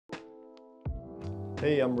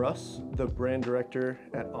Hey, I'm Russ, the brand director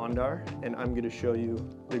at Ondar, and I'm going to show you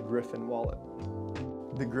the Griffin Wallet.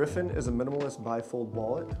 The Griffin is a minimalist bifold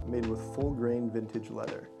wallet made with full grain vintage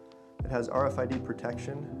leather. It has RFID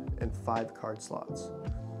protection and 5 card slots.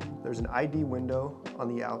 There's an ID window on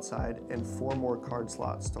the outside and 4 more card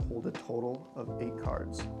slots to hold a total of 8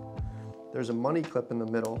 cards. There's a money clip in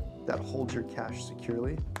the middle that holds your cash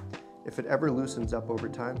securely. If it ever loosens up over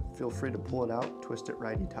time, feel free to pull it out, twist it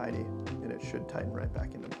righty-tighty, and it should tighten right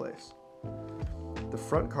back into place. The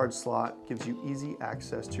front card slot gives you easy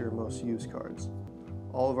access to your most used cards.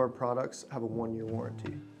 All of our products have a 1-year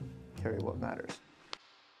warranty. Carry what matters.